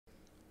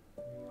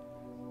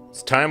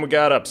It's time we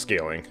got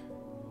upscaling.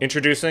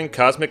 Introducing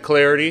Cosmic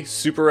Clarity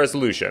Super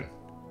Resolution.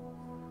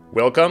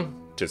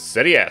 Welcome to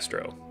Seti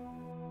Astro.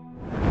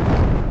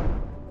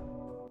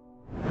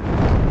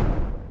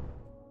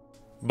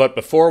 But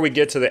before we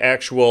get to the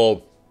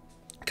actual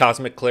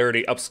Cosmic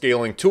Clarity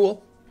upscaling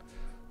tool,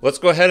 let's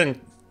go ahead and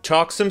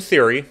talk some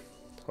theory.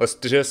 Let's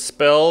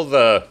dispel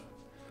the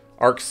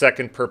arc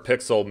second per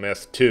pixel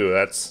myth too.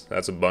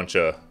 That's a bunch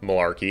of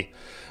malarkey.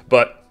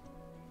 But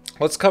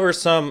let's cover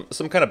some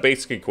kind of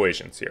basic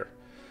equations here.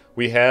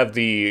 We have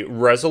the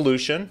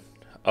resolution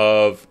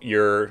of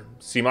your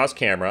CMOS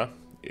camera,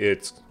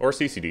 or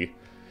CCD.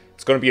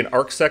 It's going to be in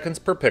arc seconds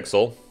per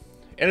pixel,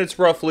 and it's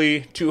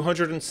roughly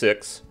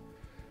 206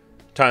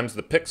 times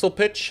the pixel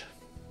pitch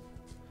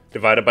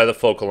divided by the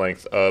focal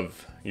length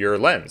of your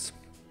lens.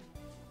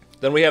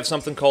 Then we have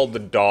something called the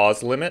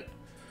Dawes limit.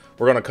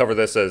 We're going to cover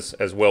this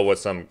as well with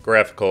some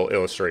graphical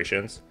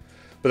illustrations,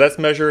 but that's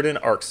measured in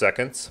arc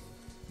seconds.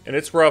 And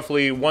it's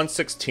roughly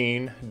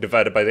 1/16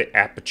 divided by the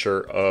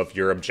aperture of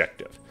your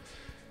objective.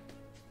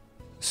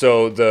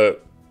 So the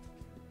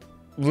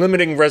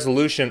limiting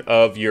resolution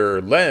of your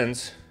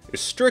lens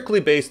is strictly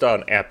based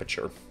on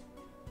aperture.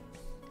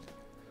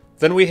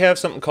 Then we have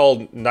something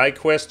called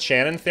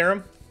Nyquist-Shannon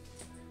theorem.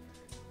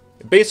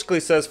 It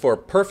basically says for a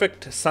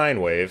perfect sine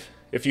wave,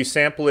 if you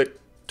sample it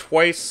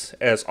twice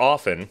as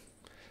often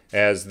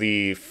as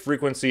the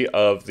frequency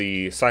of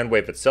the sine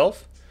wave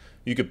itself,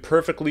 you could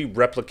perfectly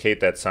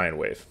replicate that sine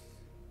wave.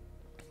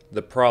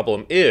 The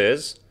problem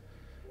is,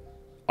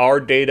 our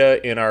data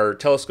in our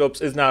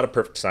telescopes is not a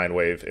perfect sine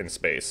wave in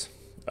space.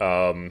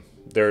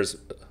 There's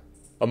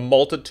a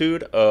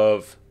multitude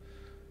of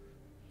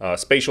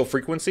spatial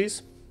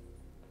frequencies.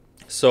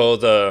 So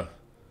the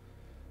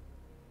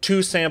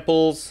two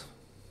samples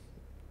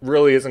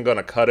really isn't going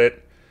to cut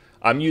it.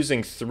 I'm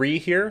using 3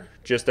 here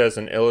just as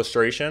an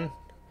illustration,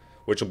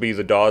 which will be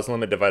the Dawes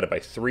limit divided by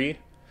 3.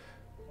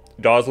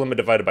 Dawes limit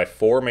divided by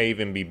 4 may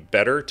even be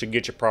better to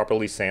get you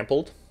properly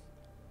sampled.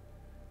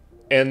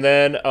 And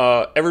then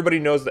everybody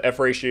knows the F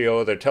ratio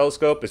of their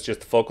telescope is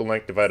just the focal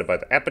length divided by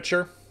the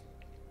aperture.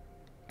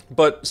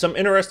 But some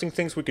interesting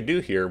things we could do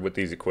here with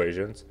these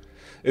equations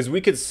is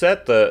we could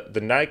set the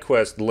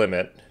Nyquist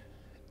limit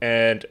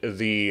and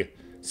the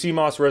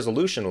CMOS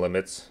resolution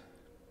limits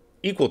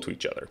equal to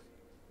each other.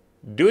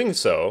 Doing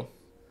so,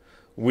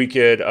 we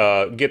could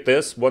get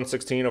this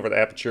 1/16 over the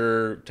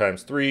aperture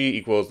times 3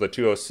 equals the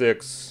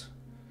 206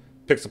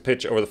 pixel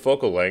pitch over the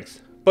focal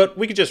length. But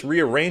we could just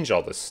rearrange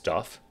all this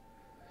stuff,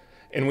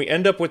 and we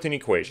end up with an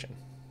equation.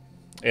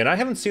 And I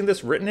haven't seen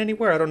this written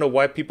anywhere. I don't know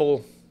why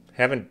people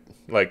haven't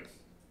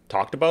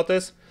talked about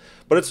this,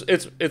 but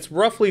it's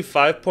roughly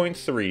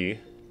 5.3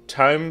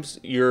 times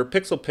your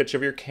pixel pitch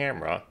of your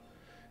camera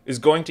is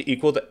going to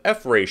equal the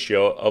F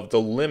ratio of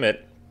the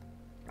limit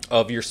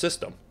of your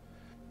system.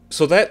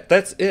 So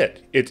that's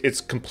it.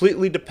 It's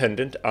completely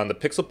dependent on the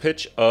pixel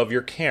pitch of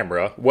your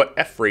camera, what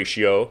F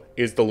ratio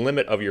is the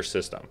limit of your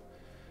system.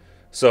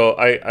 So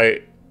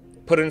I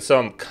put in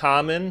some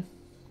common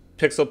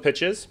pixel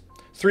pitches.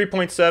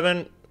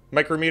 3.7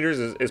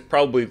 micrometers is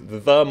probably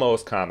the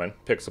most common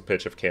pixel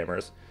pitch of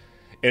cameras.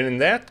 And in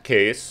that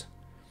case,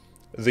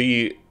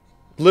 the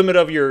limit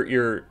of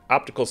your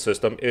optical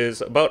system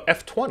is about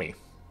f20.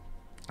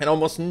 And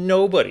almost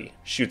nobody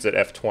shoots at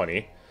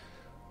f20,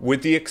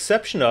 with the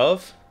exception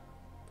of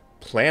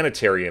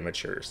planetary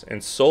imagers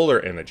and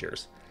solar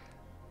imagers.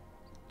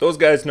 Those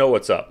guys know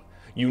what's up.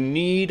 You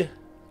need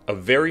a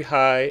very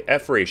high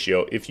F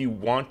ratio if you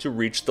want to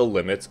reach the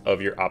limits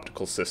of your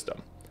optical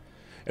system.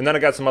 And then I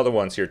got some other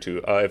ones here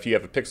too. If you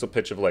have a pixel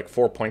pitch of like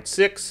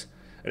 4.6,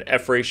 an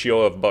F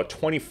ratio of about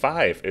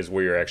 25 is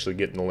where you're actually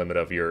getting the limit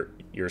of your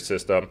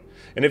system.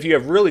 And if you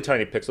have really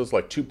tiny pixels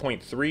like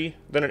 2.3,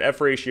 then an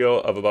F ratio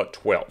of about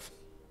 12.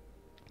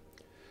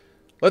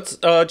 Let's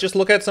just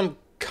look at some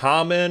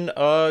common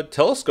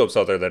telescopes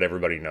out there that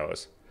everybody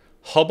knows.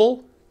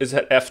 Hubble is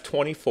at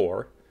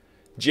f24.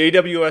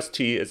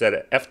 JWST is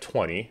at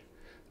f20.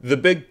 The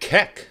Big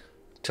Keck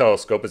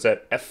telescope is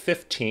at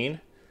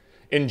f15.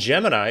 And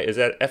Gemini is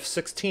at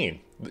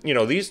f16. You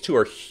know, these two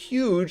are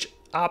huge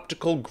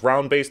optical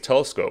ground-based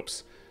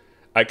telescopes.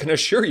 I can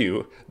assure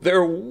you,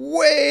 they're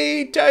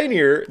way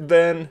tinier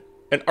than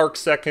an arc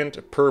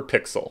second per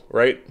pixel,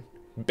 right?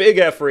 Big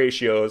F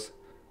ratios,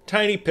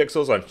 tiny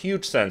pixels on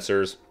huge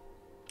sensors,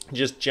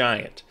 just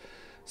giant.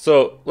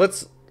 So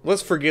let's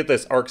forget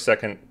this arc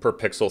second per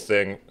pixel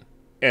thing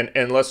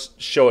and let's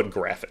show it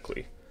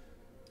graphically.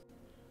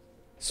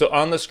 So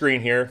on the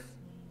screen here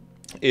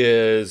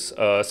is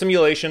a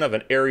simulation of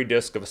an airy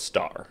disk of a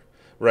star,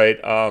 right?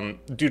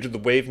 Due to the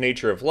wave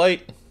nature of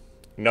light,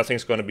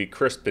 nothing's going to be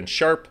crisp and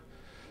sharp.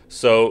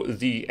 So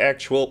the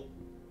actual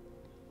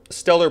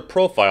stellar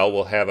profile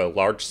will have a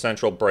large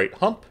central bright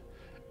hump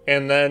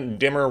and then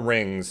dimmer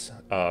rings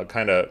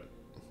kind of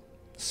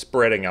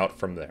spreading out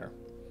from there.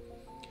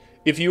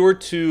 If you were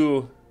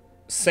to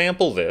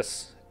sample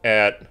this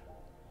at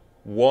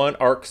 1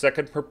 arc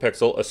second per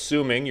pixel,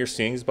 assuming you're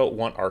seeing is about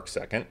 1 arc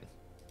second,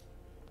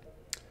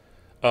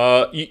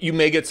 you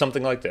may get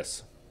something like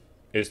this.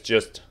 It's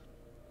just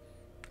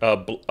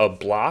a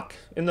block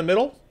in the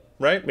middle,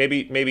 right?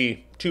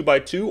 Maybe 2 by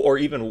 2 or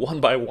even 1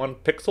 by 1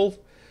 pixel.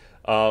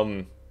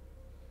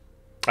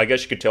 I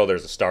guess you could tell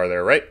there's a star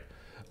there, right?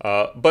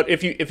 But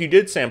if you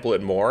did sample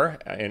it more,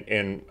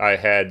 and I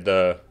had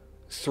the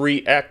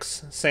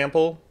 3x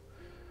sample,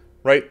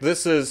 right?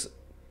 This is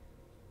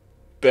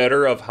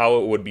better of how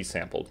it would be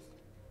sampled.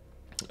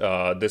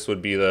 This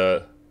would be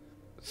the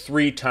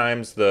 3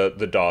 times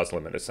the Dawes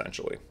limit,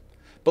 essentially.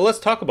 But let's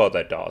talk about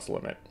that Dawes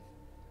limit.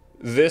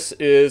 This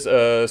is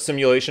a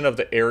simulation of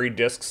the airy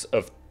disks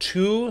of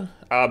 2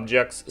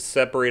 objects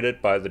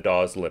separated by the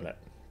Dawes limit.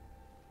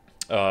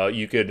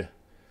 You could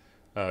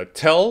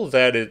tell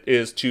that it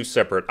is 2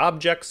 separate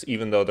objects,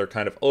 even though they're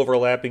kind of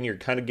overlapping. You're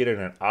kind of getting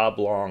an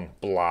oblong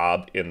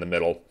blob in the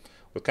middle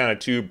with kind of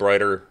 2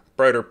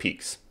 brighter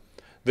peaks.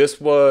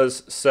 This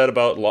was said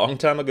about a long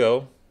time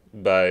ago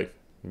by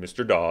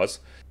Mr. Dawes,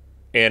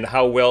 and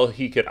how well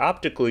he could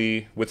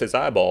optically, with his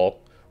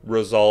eyeball,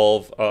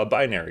 resolve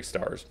binary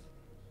stars.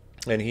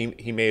 And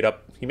he made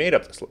up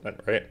this limit,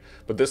 right?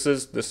 But this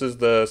is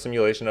the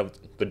simulation of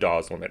the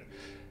Dawes limit.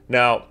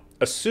 Now,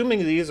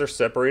 assuming these are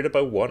separated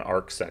by 1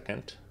 arc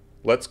second,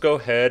 let's go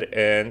ahead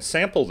and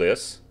sample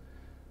this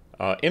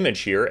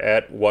image here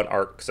at 1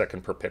 arc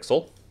second per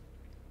pixel.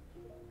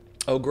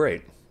 Oh,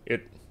 great!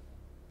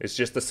 It's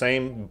just the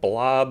same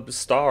blob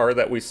star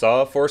that we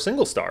saw for a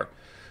single star.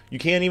 You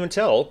can't even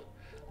tell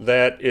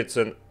that it's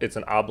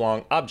an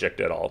oblong object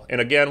at all. And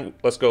again,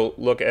 let's go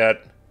look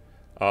at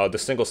the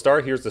single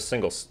star. Here's the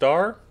single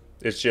star.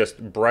 It's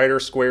just brighter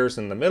squares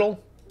in the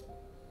middle.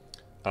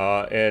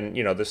 And,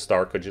 you know, this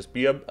star could just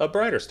be a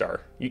brighter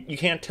star. You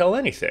can't tell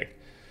anything.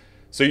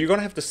 So you're going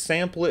to have to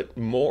sample it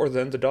more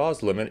than the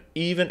Dawes limit,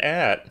 even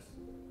at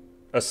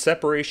a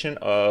separation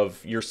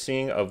of, you're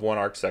seeing, of 1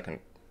 arc second.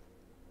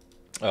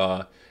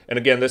 And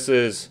again, this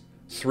is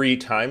 3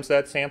 times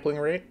that sampling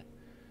rate.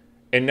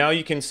 And now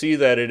you can see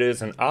that it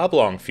is an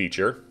oblong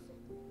feature.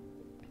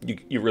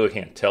 You really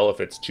can't tell if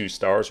it's 2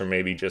 stars or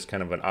maybe just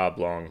kind of an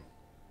oblong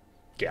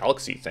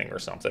galaxy thing or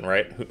something,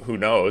 right? Who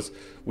knows?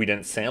 We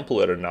didn't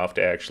sample it enough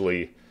to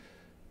actually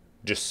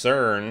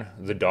discern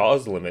the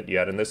Dawes limit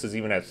yet. And this is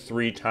even at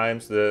 3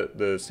 times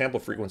the sample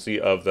frequency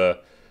of the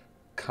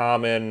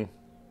common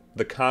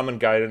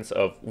guidance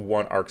of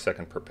 1 arc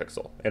second per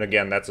pixel. And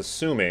again, that's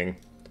assuming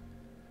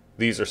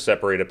these are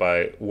separated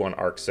by 1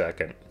 arc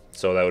second.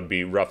 So that would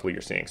be roughly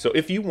you're seeing. So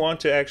if you want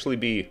to actually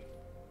be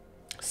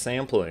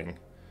sampling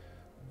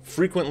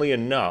frequently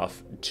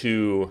enough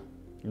to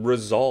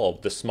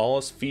resolve the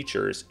smallest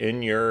features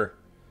in your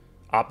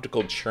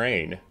optical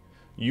train,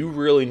 you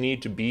really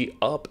need to be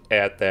up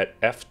at that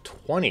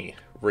f20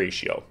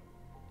 ratio.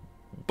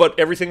 But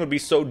everything would be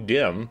so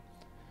dim,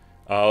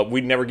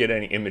 we'd never get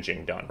any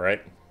imaging done,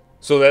 right?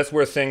 So that's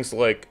where things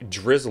like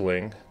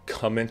drizzling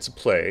come into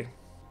play,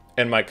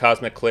 and my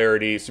cosmic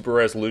clarity super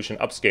resolution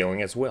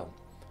upscaling as well.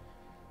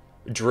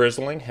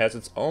 Drizzling has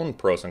its own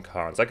pros and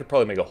cons. I could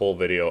probably make a whole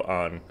video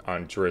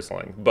on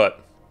drizzling,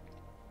 but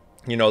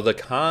you know, the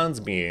cons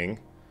being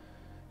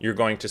you're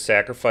going to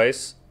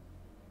sacrifice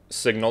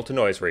signal to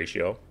noise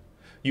ratio.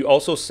 You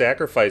also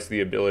sacrifice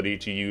the ability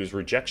to use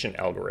rejection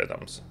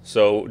algorithms.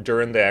 So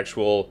during the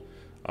actual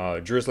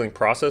drizzling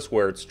process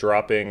where it's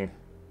dropping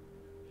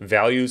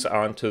values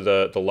onto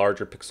the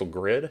larger pixel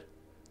grid,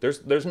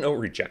 there's no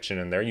rejection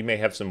in there. You may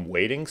have some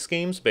weighting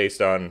schemes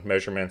based on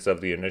measurements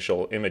of the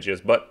initial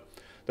images, but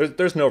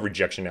there's no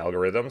rejection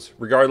algorithms,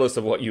 regardless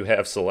of what you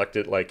have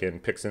selected, like in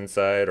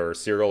PixInsight or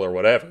Serial or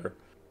whatever.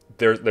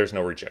 There's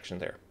no rejection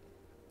there.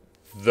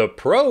 The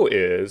pro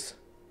is,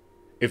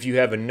 if you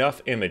have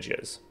enough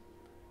images,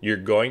 you're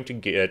going to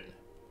get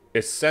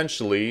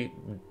essentially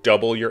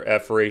double your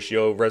F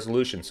ratio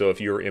resolution. So if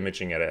you're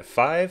imaging at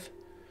f5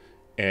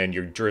 and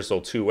you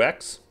drizzle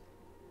 2x,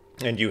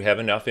 and you have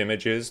enough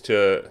images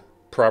to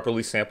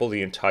properly sample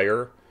the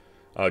entire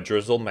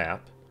drizzle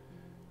map,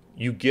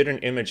 you get an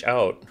image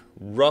out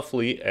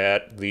roughly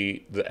at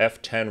the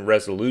f10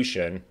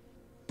 resolution,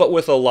 but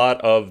with a lot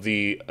of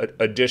the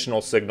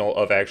additional signal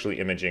of actually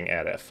imaging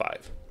at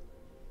f5.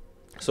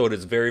 So it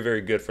is very,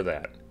 very good for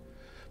that.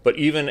 But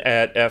even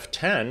at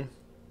f10,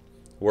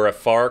 we're a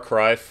far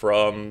cry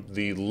from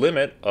the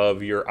limit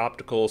of your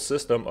optical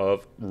system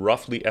of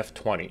roughly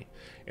f20.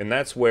 And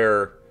that's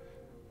where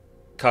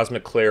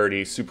cosmic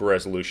clarity super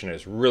resolution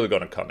is really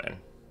going to come in.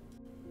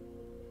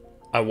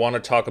 I want to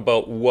talk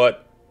about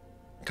what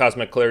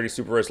cosmic clarity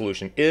super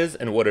resolution is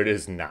and what it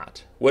is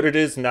not. What it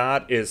is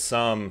not is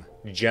some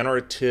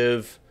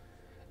generative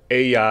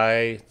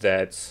AI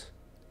that's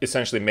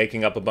essentially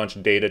making up a bunch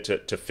of data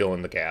to fill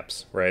in the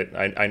gaps, right?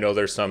 I know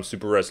there's some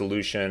super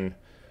resolution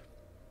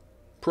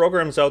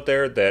programs out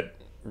there that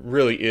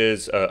really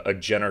is a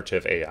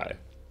generative AI.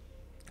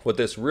 What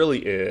this really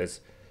is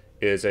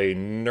a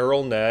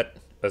neural net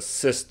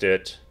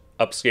assisted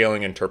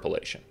upscaling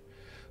interpolation.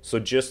 So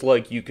just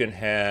like you can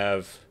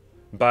have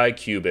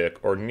bicubic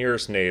or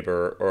nearest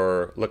neighbor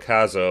or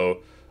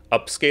Lacazo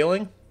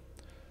upscaling,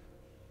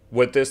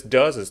 what this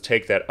does is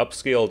take that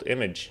upscaled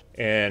image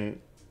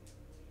and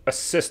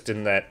assist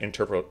in that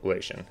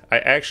interpolation. I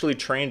actually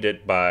trained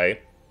it by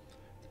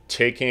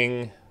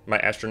taking my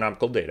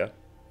astronomical data,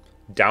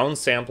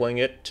 downsampling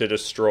it to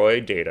destroy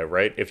data,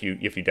 right? If you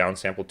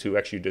downsample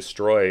 2x, you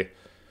destroy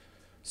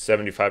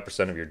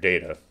 75% of your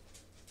data.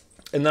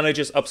 And then I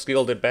just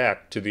upscaled it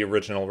back to the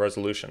original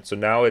resolution. So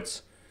now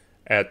it's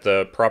at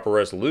the proper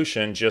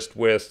resolution, just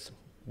with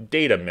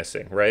data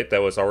missing, right?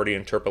 That was already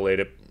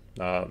interpolated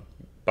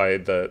by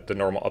the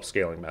normal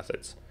upscaling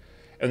methods.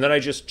 And then I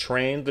just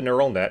trained the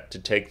neural net to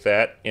take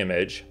that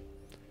image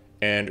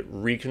and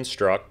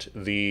reconstruct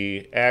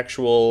the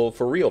actual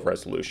for real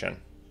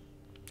resolution.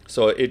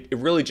 So it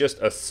really just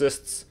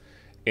assists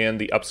in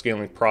the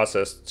upscaling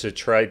process to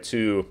try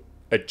to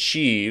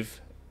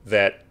achieve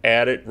that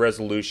added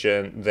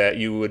resolution that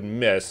you would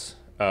miss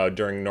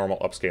during normal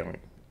upscaling.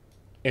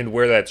 And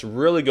where that's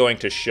really going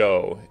to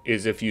show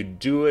is if you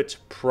do it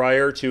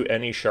prior to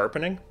any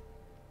sharpening.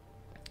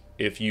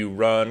 If you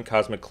run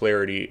Cosmic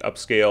Clarity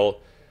Upscale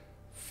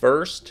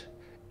first,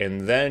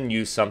 and then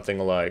use something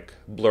like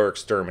Blur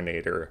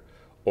Exterminator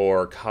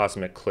or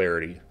Cosmic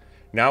Clarity,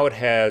 now it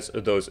has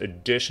those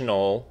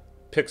additional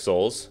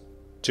pixels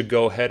to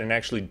go ahead and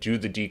actually do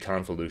the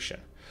deconvolution.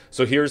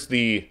 So here's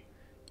the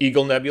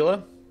Eagle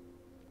Nebula.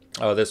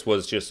 This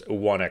was just a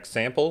 1x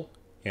sample,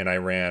 and I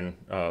ran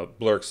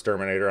Blur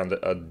Exterminator on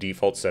the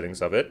default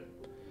settings of it.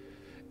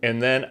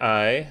 And then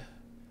I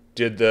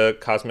did the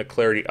Cosmic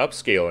Clarity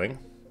Upscaling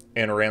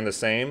and ran the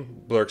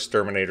same Blur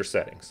Exterminator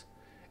settings.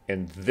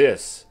 And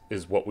this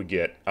is what we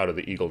get out of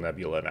the Eagle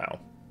Nebula now.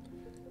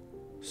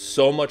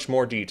 So much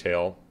more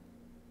detail,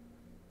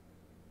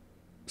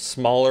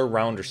 smaller,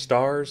 rounder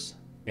stars,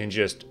 and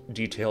just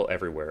detail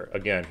everywhere.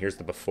 Again, here's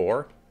the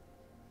before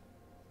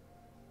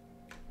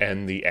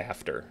and the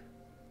after.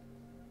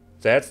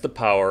 That's the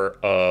power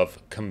of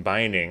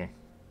combining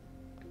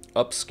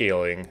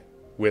upscaling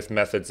with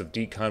methods of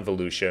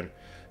deconvolution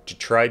to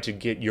try to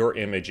get your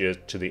images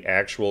to the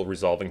actual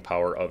resolving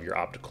power of your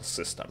optical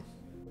system.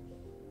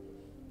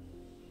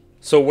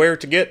 So where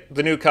to get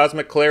the new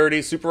Cosmic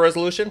Clarity Super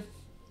Resolution?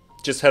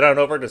 Just head on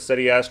over to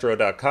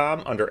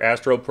SetiAstro.com under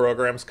Astro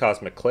Programs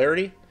Cosmic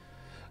Clarity.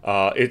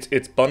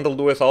 It's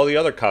bundled with all the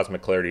other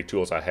Cosmic Clarity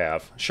tools I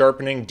have.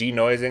 Sharpening,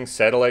 denoising,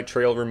 satellite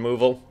trail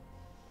removal.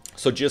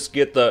 So just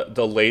get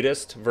the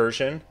latest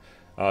version.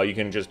 You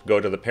can just go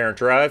to the parent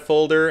drive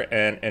folder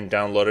and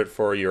download it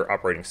for your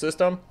operating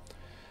system.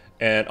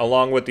 And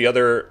along with the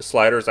other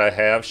sliders I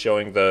have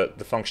showing the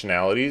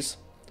functionalities,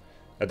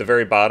 at the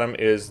very bottom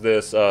is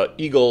this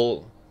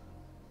Eagle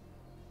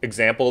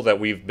example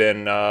that we've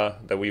been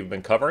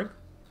covering.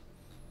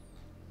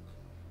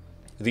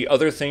 The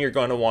other thing you're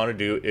going to want to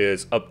do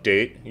is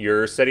update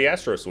your Seti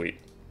Astro suite.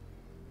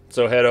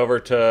 So head over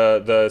to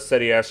the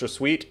Seti Astro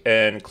suite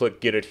and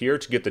click Get It Here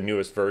to get the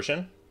newest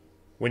version.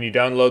 When you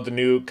download the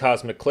new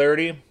Cosmic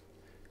Clarity,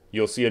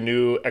 you'll see a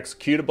new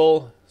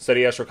executable,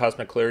 Seti Astro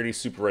Cosmic Clarity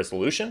Super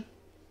Resolution.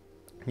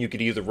 You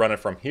could either run it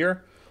from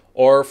here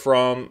or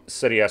from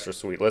Seti Astro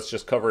Suite. Let's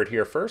just cover it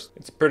here first.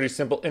 It's a pretty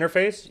simple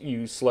interface.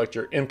 You select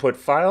your input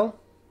file,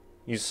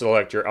 you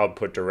select your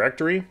output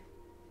directory,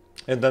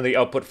 and then the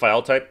output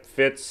file type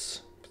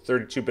fits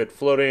 32-bit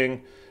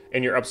floating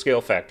and your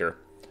upscale factor.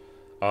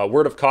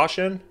 Word of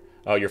caution,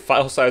 your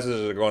file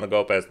sizes are going to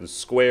go up as the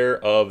square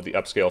of the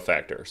upscale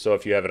factor. So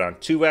if you have it on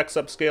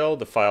 2x upscale,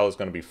 the file is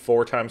going to be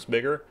 4 times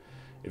bigger.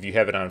 If you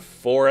have it on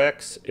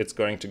 4x, it's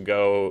going to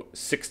go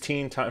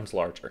 16 times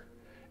larger.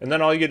 And then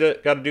all you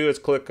got to do is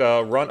click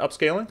Run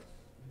Upscaling.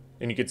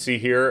 And you can see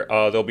here,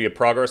 there'll be a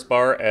progress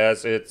bar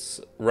as it's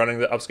running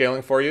the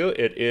upscaling for you.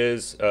 It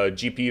is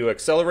GPU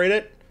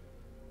accelerated.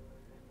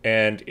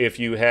 And if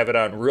you have it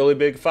on really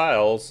big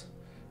files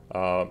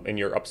and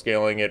you're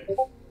upscaling it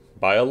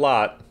by a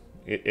lot,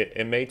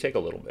 it may take a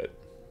little bit.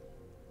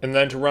 And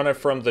then to run it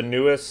from the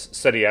newest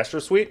Seti Astro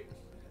Suite,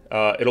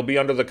 it'll be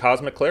under the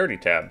Cosmic Clarity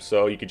tab.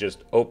 So you could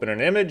just open an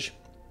image.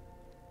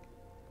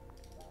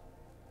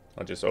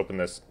 I'll just open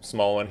this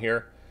small one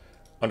here.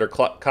 Under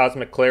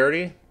Cosmic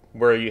Clarity,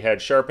 where you had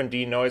sharpen,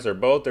 denoise, or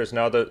both, there's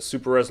now the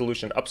Super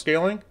Resolution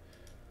Upscaling.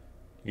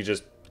 You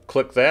just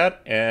click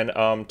that and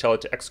tell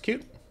it to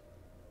execute.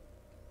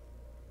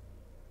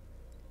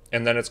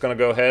 And then it's going to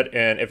go ahead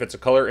and if it's a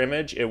color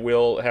image, it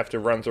will have to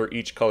run through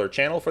each color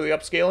channel for the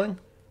upscaling.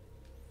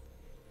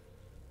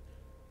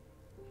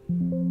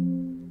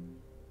 And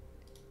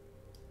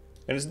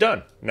it's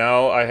done.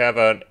 Now I have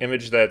an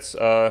image that's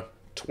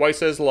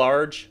twice as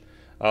large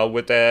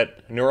with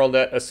that neural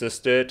net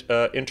assisted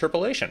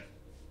interpolation.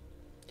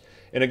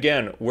 And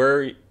again,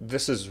 where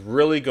this is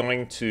really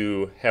going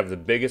to have the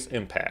biggest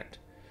impact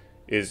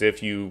is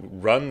if you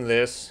run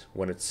this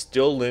when it's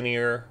still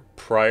linear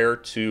prior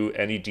to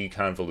any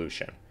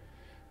deconvolution.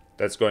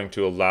 That's going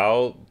to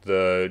allow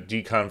the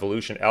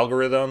deconvolution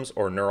algorithms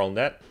or neural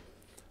net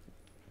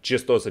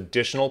just those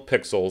additional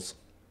pixels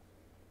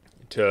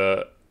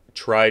to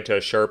try to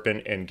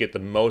sharpen and get the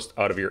most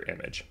out of your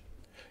image.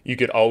 You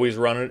could always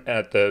run it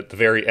at the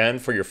very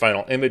end for your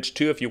final image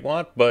too if you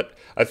want, but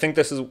I think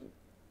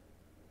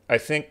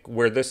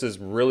where this is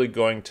really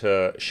going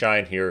to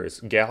shine here is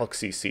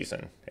galaxy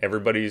season.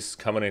 Everybody's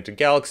coming into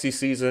galaxy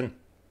season.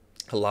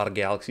 A lot of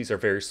galaxies are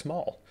very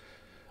small.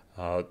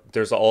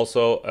 There's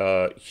also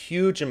a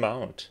huge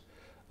amount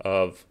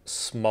of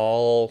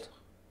small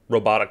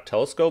robotic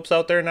telescopes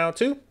out there now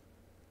too.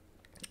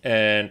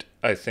 And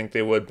I think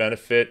they would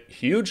benefit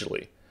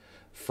hugely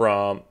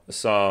from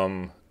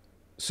some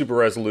super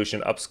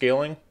resolution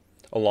upscaling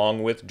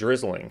along with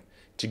drizzling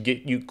to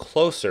get you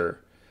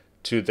closer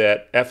to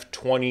that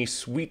f20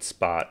 sweet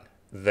spot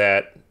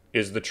that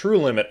is the true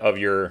limit of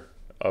your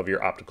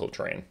optical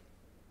train.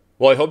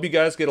 Well, I hope you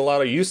guys get a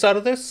lot of use out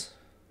of this.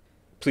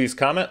 Please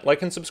comment,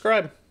 like, and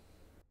subscribe.